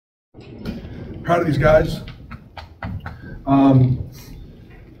Proud of these guys. I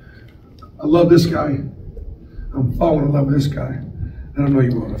love this guy. I'm falling in love with this guy. I don't know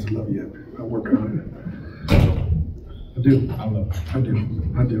you well enough to love you yet. I'm working on it. I do.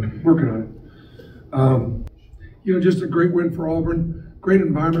 I do. Working on it. Just a great win for Auburn. Great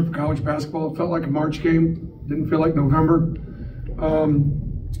environment for college basketball. It felt like a March game. Didn't feel like November.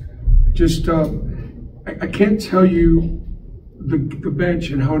 I can't tell you the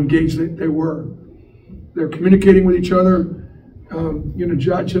bench and how engaged they were. They're communicating with each other.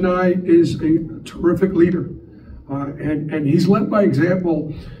 Johni is a terrific leader. And he's led by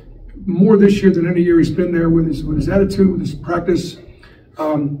example more this year than any year he's been there, with his attitude, with his practice,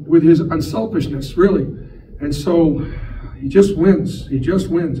 with his unselfishness, really. And so he just wins. He just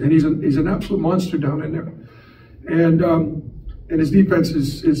wins. And he's an absolute monster down in there. And his defense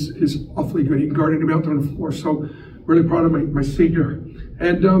is awfully good. He can guard anybody out there on the floor. So really proud of my senior.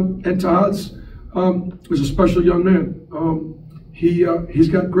 And Tahaad's is a special young man. He's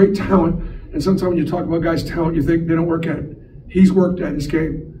got great talent. And sometimes when you talk about guys' talent, you think they don't work at it. He's worked at his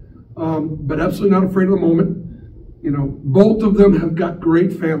game, but absolutely not afraid of the moment. Both of them have got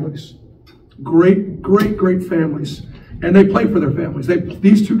great families, great families, and they play for their families.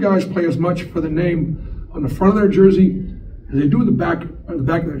 These two guys play as much for the name on the front of their jersey as they do the back of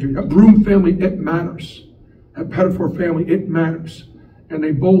their jersey. That Broome family, it matters. That Pettiford family, it matters. And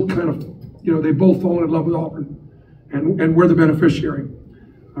they both kind of, they both fall in love with Auburn, and we're the beneficiary.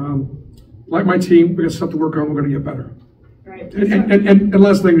 Like my team, we got stuff to work on. We're going to get better. Right. And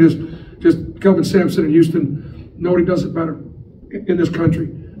last thing is just Kelvin Sampson in Houston. Nobody does it better in this country.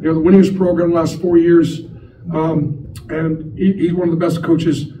 The winningest program the last 4 years, and he's one of the best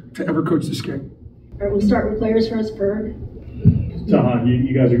coaches to ever coach this game. All right, we'll start with players first. Berg. Tahaad,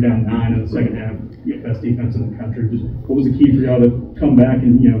 you guys are down 9 in the second half. You have best defense in the country. Just what was the key for y'all to come back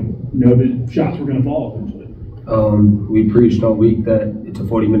and know that shots were going to fall eventually? We preached all week that it's a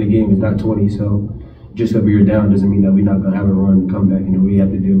 40-minute game, it's not 20. So just because we were down doesn't mean that we're not going to have a run and come back and do what we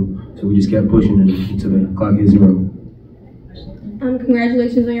have to do. So we just kept pushing until the clock hit 0.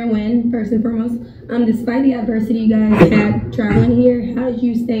 Congratulations on your win, first and foremost. Despite the adversity you guys had traveling here, how did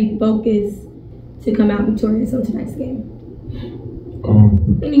you stay focused to come out victorious on tonight's game?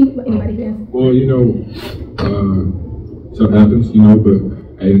 Anybody can answer. Well, stuff happens, but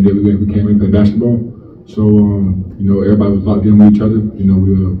at the end of the day, we came in and played basketball. So, everybody was locked in with each other.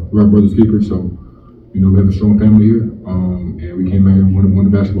 We're our brother's keepers, so, we have a strong family here, and we came out here and won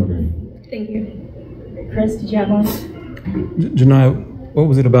the basketball game. Thank you. Chris, did you have one? Johni, what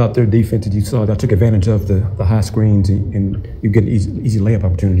was it about their defense that you saw that took advantage of the high screens and you get easy layup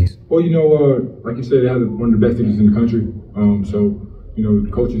opportunities? Well, like you said, they have one of the best defenses in the country.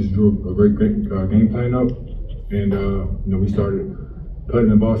 The coaches drew a great game plan up, and we started putting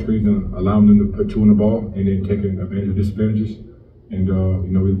the ball screens and allowing them to put 2 on the ball, and then taking advantage of disadvantages. And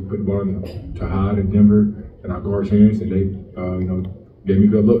we put the ball in Tahaad in Denver in our guards' hands, and they gave me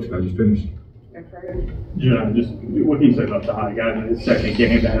good looks, and I just finished. Yeah, just what can you say about Tahaad? Got in his second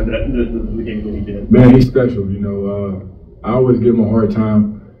game to have the game that he did. Man, he's special. I always give him a hard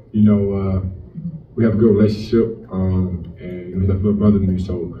time. We have a good relationship, and he's a little brother to me.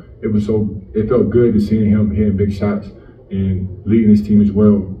 So it felt good to see him hitting big shots and leading his team as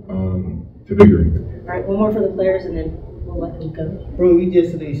well to victory. All right, one more for the players, and then we'll let them go. Bro, we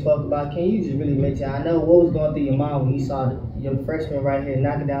just spoke about. Can you just really mention? I know what was going through your mind when you saw your freshman right here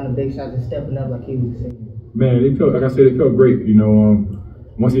knocking down the big shots and stepping up like he was a senior. Man, it felt like I said, it felt great.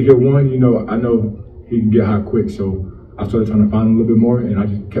 Once he hit one, I know he can get hot quick. So I started trying to find him a little bit more, and I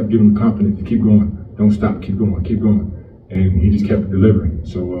just kept giving him confidence to keep going. Don't stop, keep going, keep going. And he just kept delivering.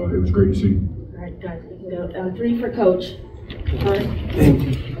 So it was great to see. All right, guys, we can go 3 for Coach. All right. Thank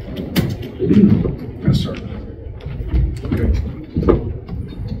you. Yes, sir. Okay.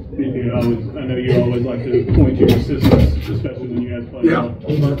 I know you always like to point to your assistants, especially when you guys play.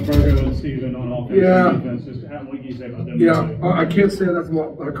 Virgo and Steven on offense and defense. Just what can you say about them? I can't say enough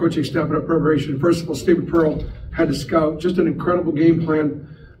about our coaching staff and our preparation. First of all, Stephen Pearl had to scout just an incredible game plan,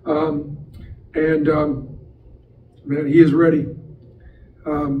 man, he is ready.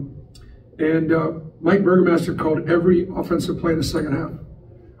 Mike Burgomaster called every offensive play in the second half.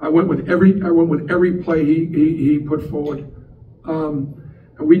 I went with every play he put forward.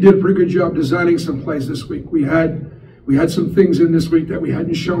 And we did a pretty good job designing some plays this week. We had some things in this week that we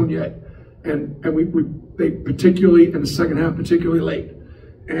hadn't shown yet, and they particularly in the second half, particularly late,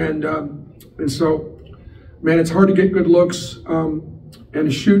 and so, man, it's hard to get good looks and to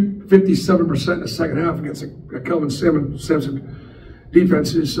shoot 57% in the second half against a Kelvin Sampson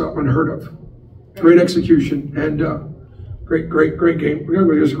defense is unheard of. Great execution and great game.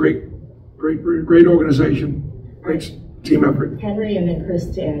 It was a great Great organization, great team effort. Henry and then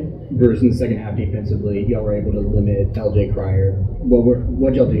Kristen. Bruce, in the second half defensively, y'all were able to limit LJ Cryer.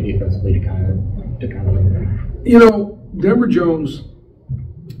 What'd y'all do defensively to kind of limit him? You know, Denver Jones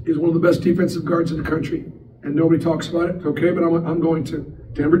is one of the best defensive guards in the country, and nobody talks about it. Okay, but I'm going to.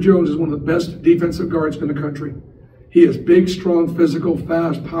 Denver Jones is one of the best defensive guards in the country. He is big, strong, physical,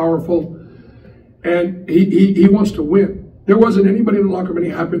 fast, powerful, and he wants to win. There wasn't anybody in the locker room any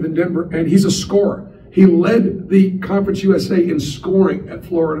happier than Denver, and he's a scorer. He led the Conference USA in scoring at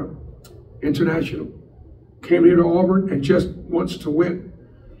Florida International. Came here to Auburn and just wants to win.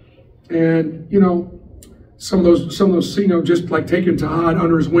 And you know, some of those, you know, just like taking Tahaad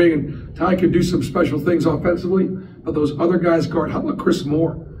under his wing, and Tahaad can do some special things offensively, but those other guys guard. How about Chris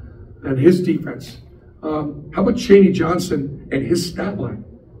Moore and his defense? How about Cheney Johnson and his stat line?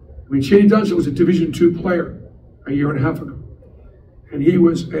 I mean, Cheney Johnson was a Division II player a year and a half ago, and he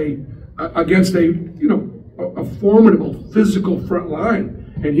was against a formidable physical front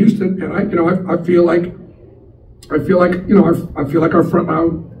line in Houston. And I feel like our front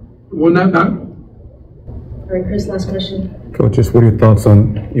line won that battle. All right, Chris, last question. Coach, just what are your thoughts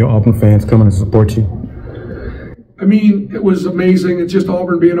on your Auburn fans coming to support you? I mean, it was amazing. It's just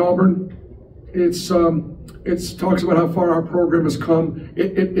Auburn being Auburn. It talks about how far our program has come.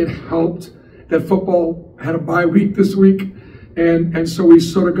 It helped that football had a bye week this week, and so we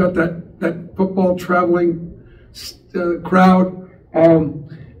sort of got that football traveling crowd.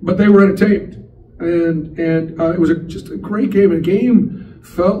 But they were entertained, and it was just a great game. And the game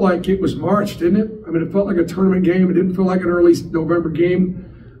felt like it was March, didn't it? I mean, it felt like a tournament game. It didn't feel like an early November game.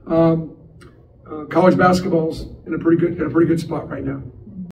 College basketball's in a pretty good spot right now.